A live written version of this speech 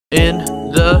In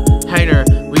the hangar,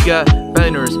 we got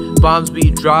bangers, bombs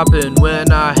be dropping when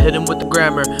I hit him with the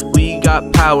grammar. We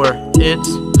got power, it's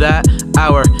that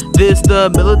hour. This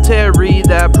the military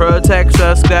that protects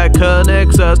us, that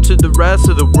connects us to the rest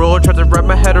of the world. Try to wrap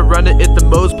my head around it, it's the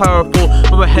most powerful,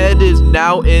 but my head is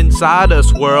now inside a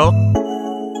swirl.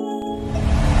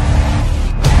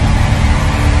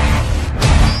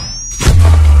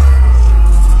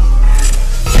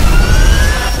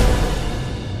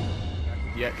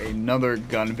 Yet another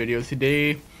gun video.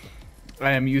 Today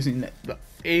I am using the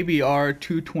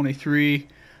BO4-223.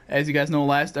 As you guys know,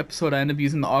 last episode I ended up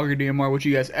using the auger DMR, which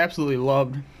you guys absolutely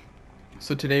loved.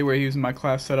 So today we're using my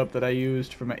class setup that I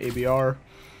used for my ABR,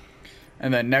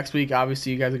 and then next week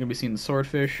obviously you guys are gonna be seeing the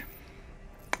swordfish.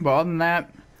 But other than that,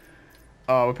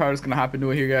 we're probably just gonna hop into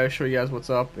it here, guys, show you guys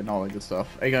what's up and all that good stuff.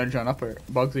 Are you gonna join up, or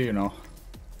Bugsy, or no?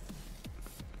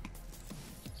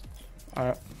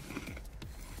 Alright.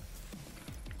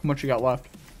 How much you got left?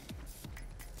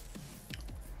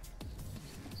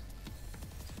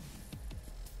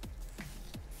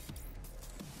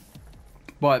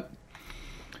 But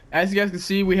as you guys can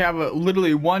see, we have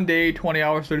literally 1 day, 20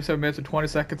 hours, 37 minutes, and 20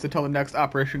 seconds until the next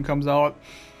operation comes out.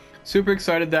 Super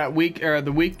excited that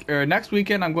next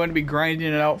weekend I'm going to be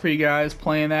grinding it out for you guys,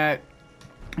 playing that,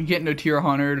 getting to tier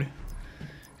 100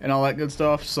 and all that good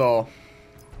stuff. So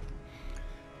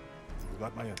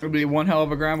it'll be one hell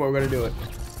of a grind, but we're gonna do it.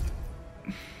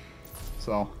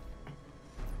 So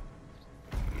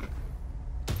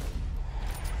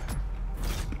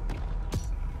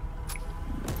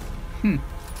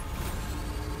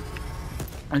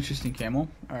interesting camo.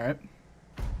 Alright.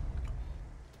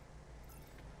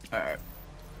 Alright.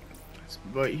 Let's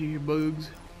invite here,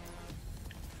 bugs.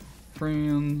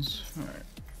 Friends. Alright.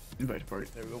 Invite to party.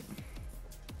 There we go.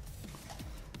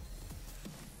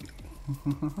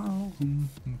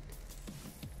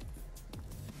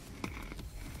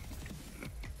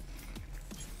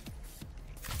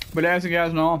 But as you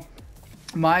guys know,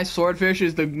 my swordfish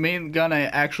is the main gun I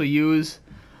actually use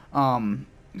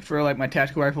for like my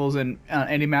tactical rifles and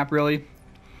any map, really,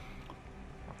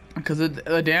 because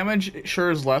the damage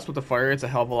sure is less with the fire. It's a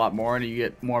hell of a lot more, and you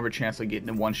get more of a chance of getting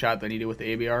in one shot than you do with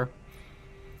the ABR.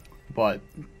 But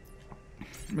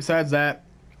besides that,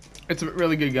 it's a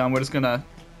really good gun. We're just gonna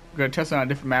test it on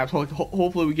different maps.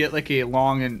 Hopefully we get like a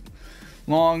long,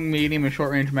 medium, and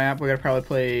short range map. We're gonna probably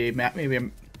play a map,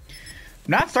 maybe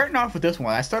not starting off with this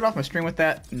one. I started off my stream with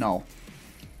that. No.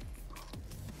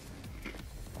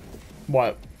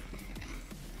 What?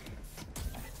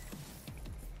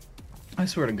 I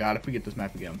swear to God, if we get this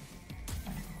map again.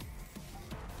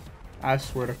 I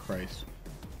swear to Christ.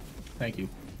 Thank you.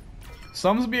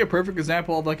 Sums would be a perfect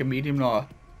example of like a medium to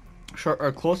short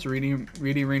or close to reading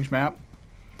range map.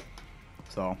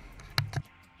 So.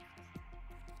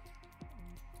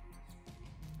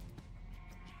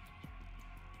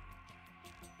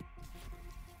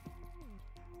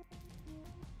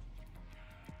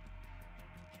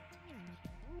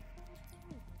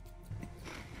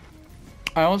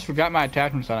 I almost forgot my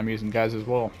attachments that I'm using, guys, as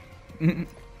well. On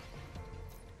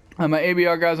my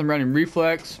ABR, guys, I'm running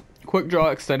Reflex, Quick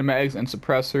Draw, Extended Mags, and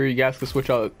Suppressor. You guys can switch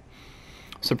out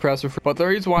Suppressor. But the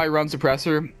reason why I run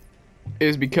Suppressor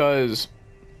is because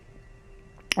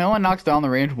it only knocks down the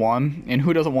range 1, and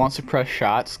who doesn't want suppressed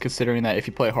shots, considering that if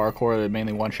you play hardcore, they're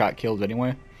mainly one-shot kills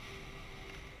anyway.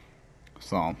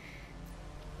 So,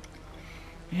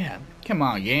 yeah, come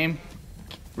on, game.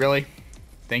 Really?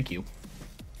 Thank you.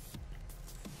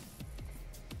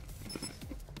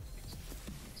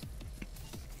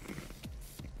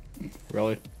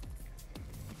 Really?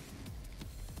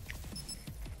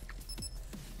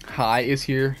 Hi is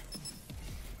here.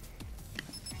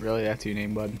 Really? That's your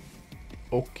name, bud?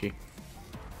 Okay.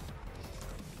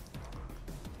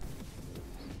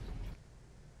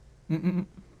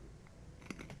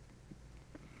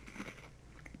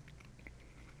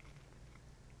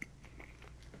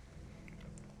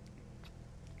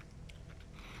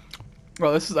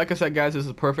 Well, this is, like I said, guys, this is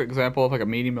a perfect example of like a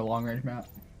medium to long range map.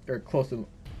 Or close to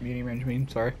medium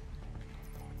range, sorry.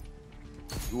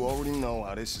 You already know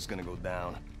how this is gonna go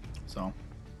down. So.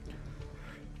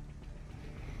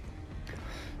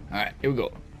 Alright, here we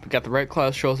go. We got the right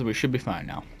class shows, so we should be fine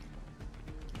now.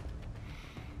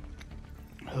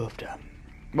 Hoofed up.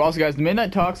 Well, also, guys, the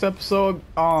Midnight Talks episode,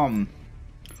 we're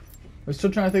still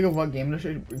trying to think of what game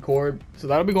to record, so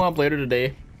that'll be going up later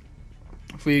today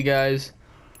for you guys.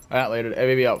 Not later,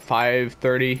 maybe about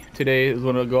 5:30 today is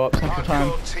when it'll go up Central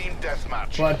Time.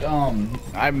 But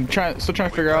I'm still trying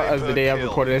to figure out as the day I'm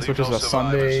recording this, which is a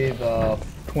Sunday, the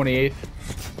 28th,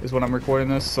 is when I'm recording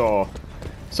this. So,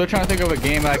 still trying to think of a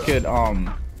game I could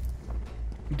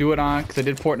do it on, because I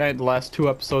did Fortnite the last 2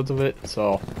 episodes of it,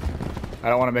 so I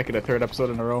don't want to make it a 3rd episode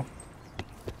in a row.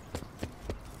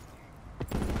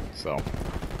 So.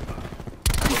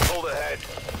 Hold ahead.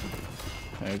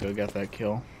 There you go, got that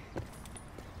kill.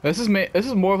 This is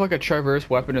more of like a traverse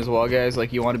weapon as well, guys.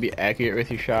 Like, you want to be accurate with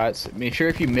your shots. Make sure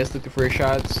if you miss like the first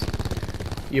shots,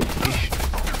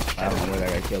 I don't know where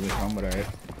that guy killed me from, but alright.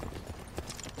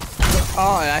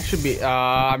 Oh, that should be.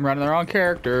 I'm running the wrong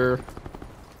character.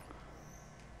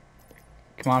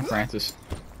 Come on, Francis.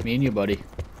 Me and you, buddy.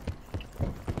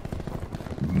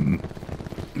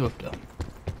 Lift up.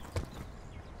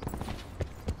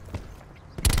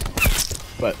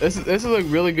 But this is a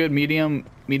really good medium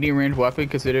range weapon,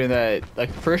 considering that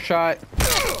like the first shot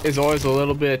is always a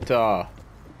little bit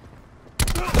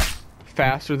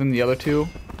faster than the other 2.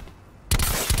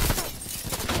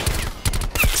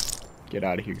 Get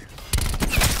out of here.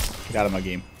 Get out of my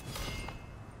game.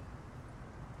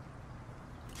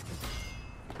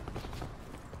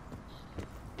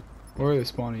 Where are they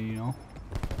spawning, you know?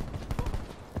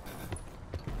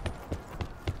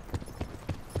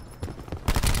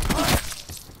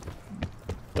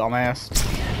 Dumbass.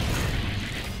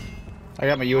 I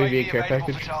got my UAV care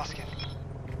package.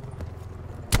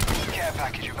 Care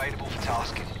package available for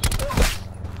tasking.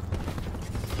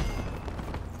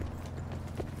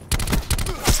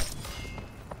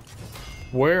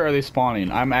 Where are they spawning?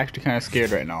 I'm actually kind of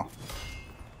scared right now.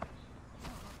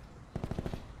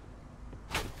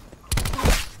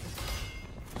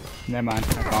 Never mind,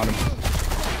 I found him.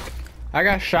 I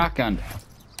got shotgunned.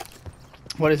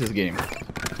 What is this game?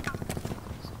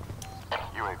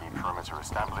 UAV perimeter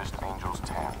established. Angels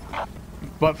 10.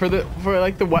 But for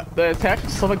like the attacks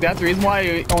and stuff like that, the reason why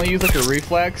I only use like a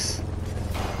reflex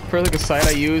for like a sight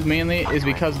I use mainly is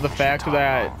because of the fact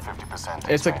that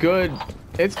it's good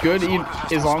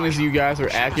as long as you guys are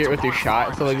accurate with your shot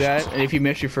and stuff like that. And if you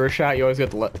miss your first shot, you always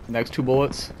get the next 2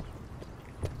 bullets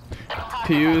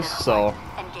to use. So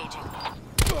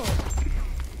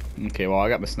okay, well I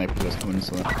got my sniper just coming,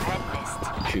 so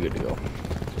I should be good to go.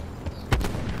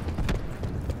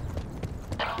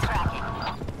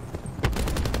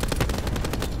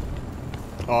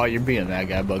 Oh, you're being that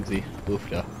guy, Bugsy.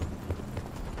 Oofda.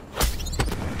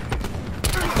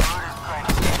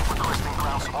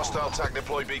 Hostile TAC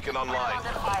deploy beacon online.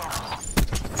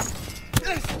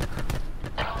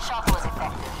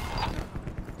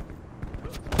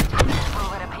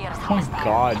 Oh my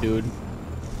god, dude.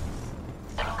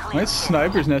 My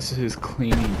sniper's nest is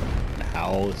cleaning the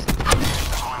house.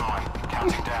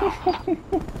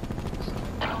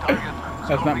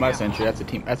 That's not my sentry, that's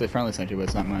a friendly sentry, but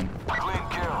it's not mine. Clean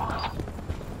kill.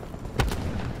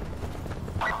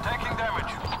 Taking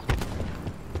damage.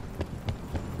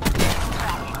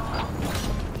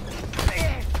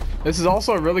 This is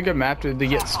also a really good map to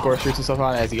get score streaks and stuff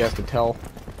on, as you guys can tell.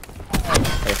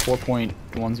 At 4.10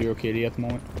 KD at the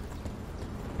moment.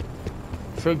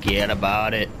 Forget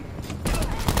about it.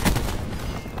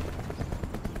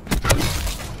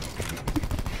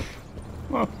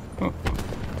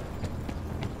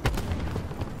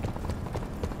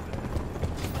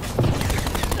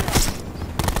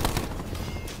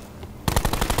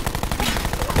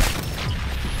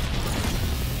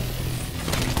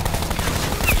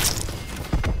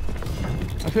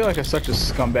 I feel like I'm such a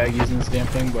scumbag using this damn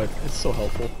thing, but it's so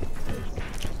helpful.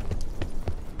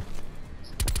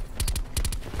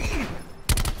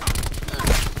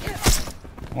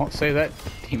 Won't say that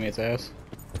teammate's ass.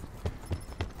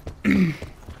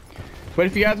 But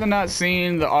if you guys have not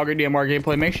seen the Auger DMR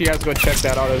gameplay, make sure you guys go check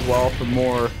that out as well for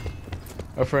more,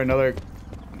 or for another.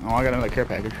 Oh, I got another care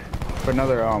package for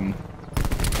another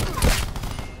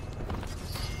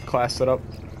class setup.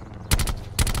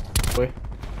 Wait.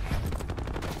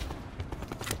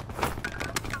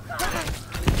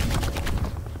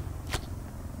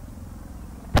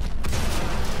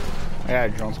 I got a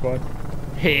drone squad.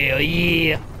 Hell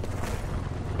yeah!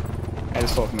 I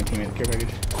just stole from my teammate the care package.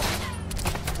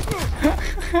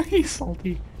 He's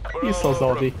salty. He's so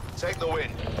salty. Take the win.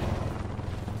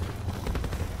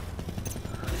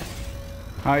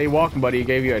 How you walking, buddy? He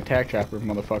gave you an attack chopper,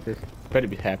 motherfucker. Better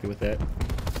be happy with that.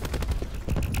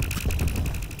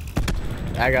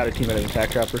 I got a teammate with an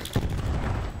attack chopper.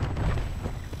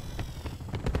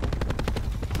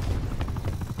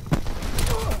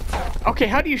 Okay,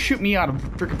 how do you shoot me out of a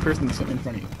freaking person that's in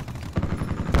front of you?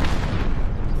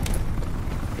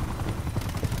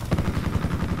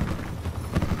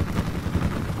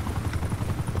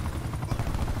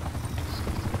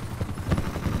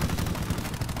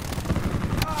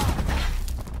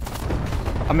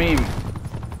 I mean,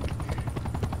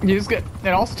 you just get. It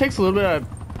also takes a little bit of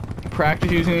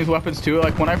practice using these weapons too.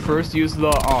 Like when I first used the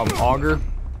auger,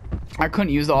 I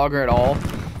couldn't use the auger at all.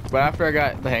 But after I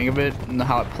got the hang of it and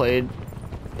how it played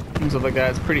and stuff like that,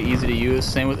 it's pretty easy to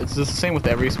use. It's just the same with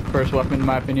every first weapon in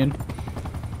my opinion.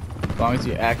 As long as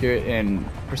you're accurate and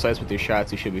precise with your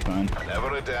shots, you should be fine.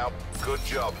 Never a doubt. Good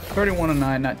job.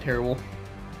 31-9, not terrible.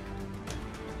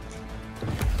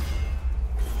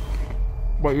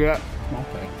 What you got?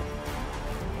 Okay.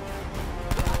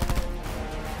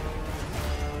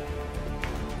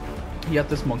 Yep,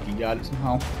 this monkey got it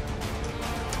somehow.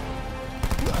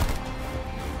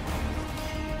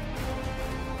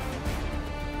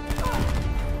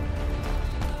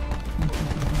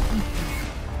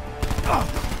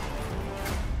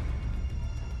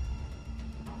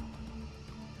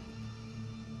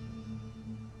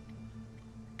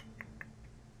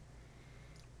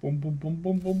 Boom, boom, boom,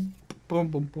 boom, boom, boom,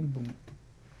 boom, boom, boom.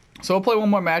 So we'll play one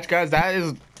more match, guys. That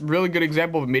is a really good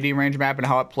example of a medium range map and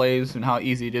how it plays and how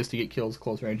easy it is to get kills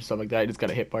close range and stuff like that. You just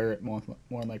gotta hit fire it more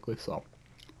likely. So.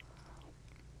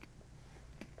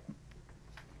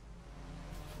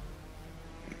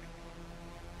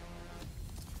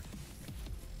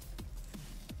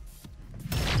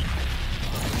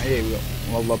 Hey,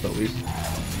 we'll level up at least.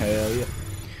 Hell yeah.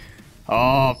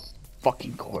 Oh,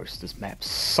 fucking course. This map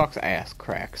sucks ass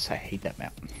cracks. I hate that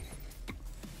map.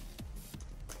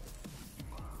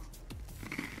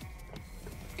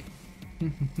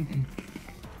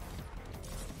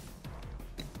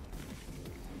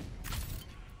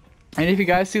 And if you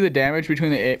guys see the damage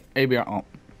between the ABR, oh,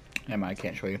 never mind, I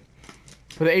can't show you.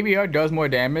 But the ABR does more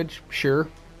damage, sure.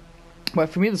 But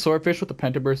for me, the swordfish with the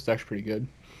pentaburst is actually pretty good.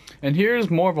 And here's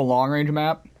more of a long range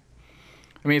map.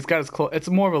 I mean, it's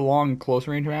more of a long close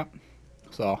range map.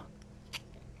 So.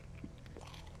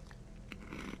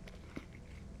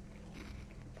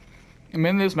 And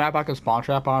in this map, I can spawn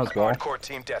trap on as well. Hardcore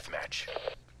team deathmatch.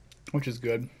 Which is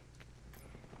good.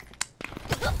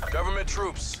 Government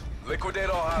troops. Liquidate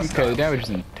all hostiles. Okay, the damage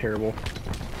isn't terrible.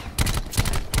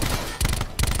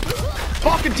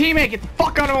 Fucking teammate, get the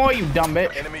fuck out of the way, you dumb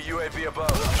bitch. Enemy UAV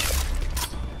above.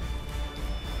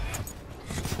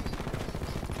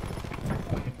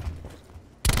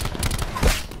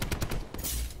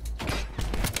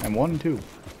 And 1 and 2.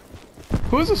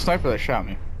 Who was the sniper that shot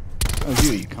me? That was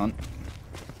you, you cunt.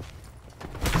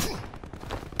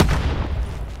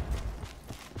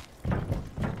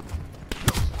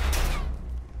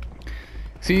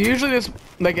 See, usually this,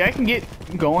 like, I can get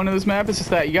going to this map. It's just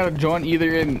that you gotta join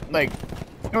either in, like,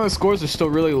 you know, the scores are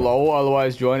still really low.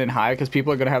 Otherwise, join in high because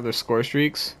people are gonna have their score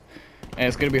streaks, and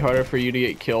it's gonna be harder for you to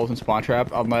get kills and spawn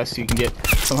trap unless you can get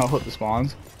somehow hit the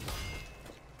spawns.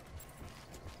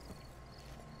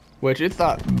 Which it's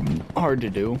not hard to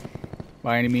do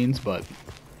by any means, but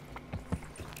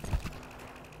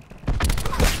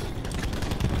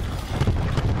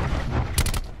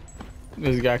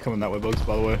there's a guy coming that way, Bugs,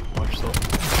 by the way. Watch yourself.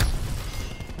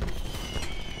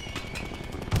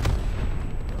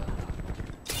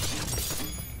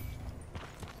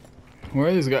 Where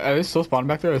are these guys? Are they still spawning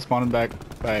back there? Or are they spawning back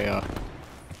by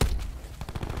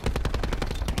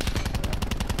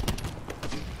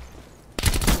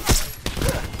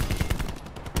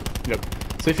Yep.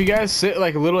 So if you guys sit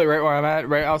like literally right where I'm at,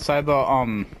 right outside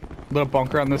the little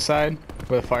bunker on this side,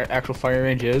 where the actual fire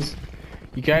range is,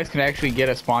 you guys can actually get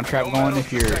a spawn trap going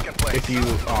if you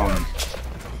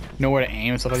know where to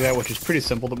aim and stuff like that, which is pretty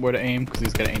simple to where to aim because you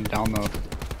just gotta aim down the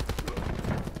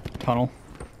tunnel.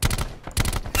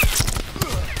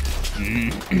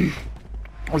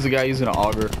 There's a guy using an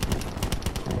auger.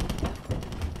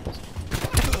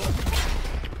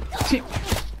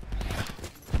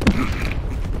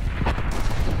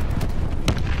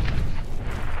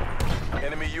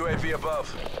 Enemy UAV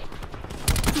above.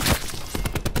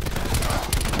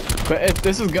 But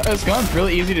this gun's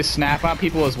really easy to snap on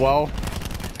people as well.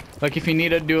 Like if you need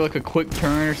to do like a quick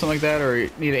turn or something like that, or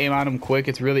you need to aim on them quick,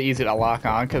 it's really easy to lock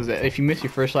on. Because if you miss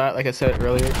your first shot, like I said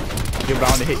earlier, you're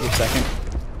bound to hit your second,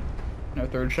 no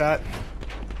third shot.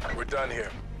 We're done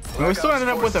here. And we still ended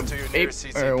up with a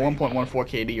 1.14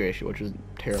 KD ratio, which is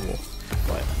terrible.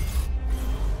 But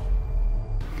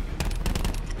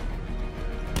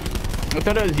I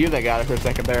thought it was you that got it for a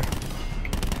second there.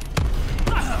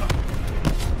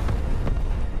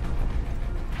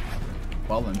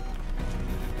 Well then.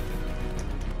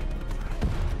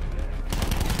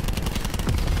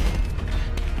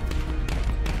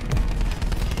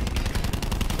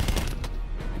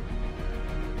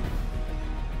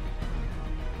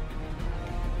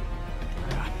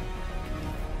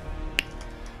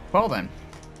 Well then.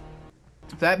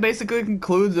 That basically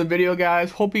concludes the video,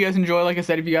 guys. Hope you guys enjoy. Like I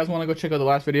said, if you guys want to go check out the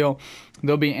last video,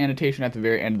 there'll be an annotation at the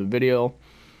very end of the video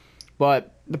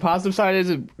But the positive side is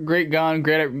a great gun,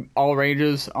 great at all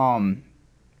ranges.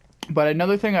 But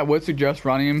another thing I would suggest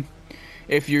running,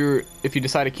 if you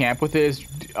decide to camp with it, is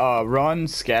run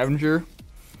scavenger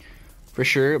for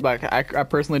sure. Like I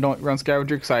personally don't run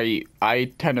scavenger because I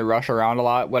tend to rush around a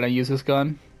lot when I use this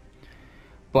gun.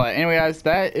 But anyway, guys,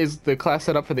 that is the class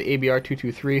setup for the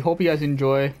ABR-223. Hope you guys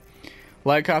enjoy.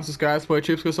 Like, comment, subscribe, support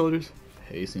Troops, Go Soldiers.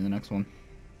 Hey, see you in the next one.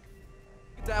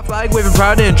 That flag waving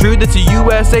proud and true, that's the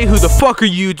USA. Who the fuck are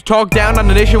you to talk down on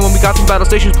the nation when we got some battle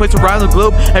stations placed around the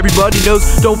globe? Everybody knows,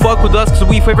 don't fuck with us, cause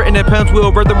we favor independence.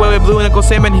 We'll birth the way blue and Uncle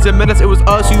Sam, and he's a menace. It was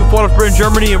us who fought off Britain,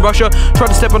 Germany, and Russia. Try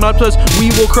to step on us, we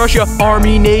will crush ya.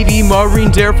 Army, Navy,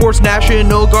 Marines, Air Force,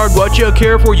 National Guard, what you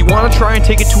care for? You wanna try and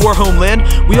take it to our homeland?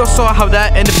 We all saw how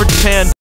that ended for Japan.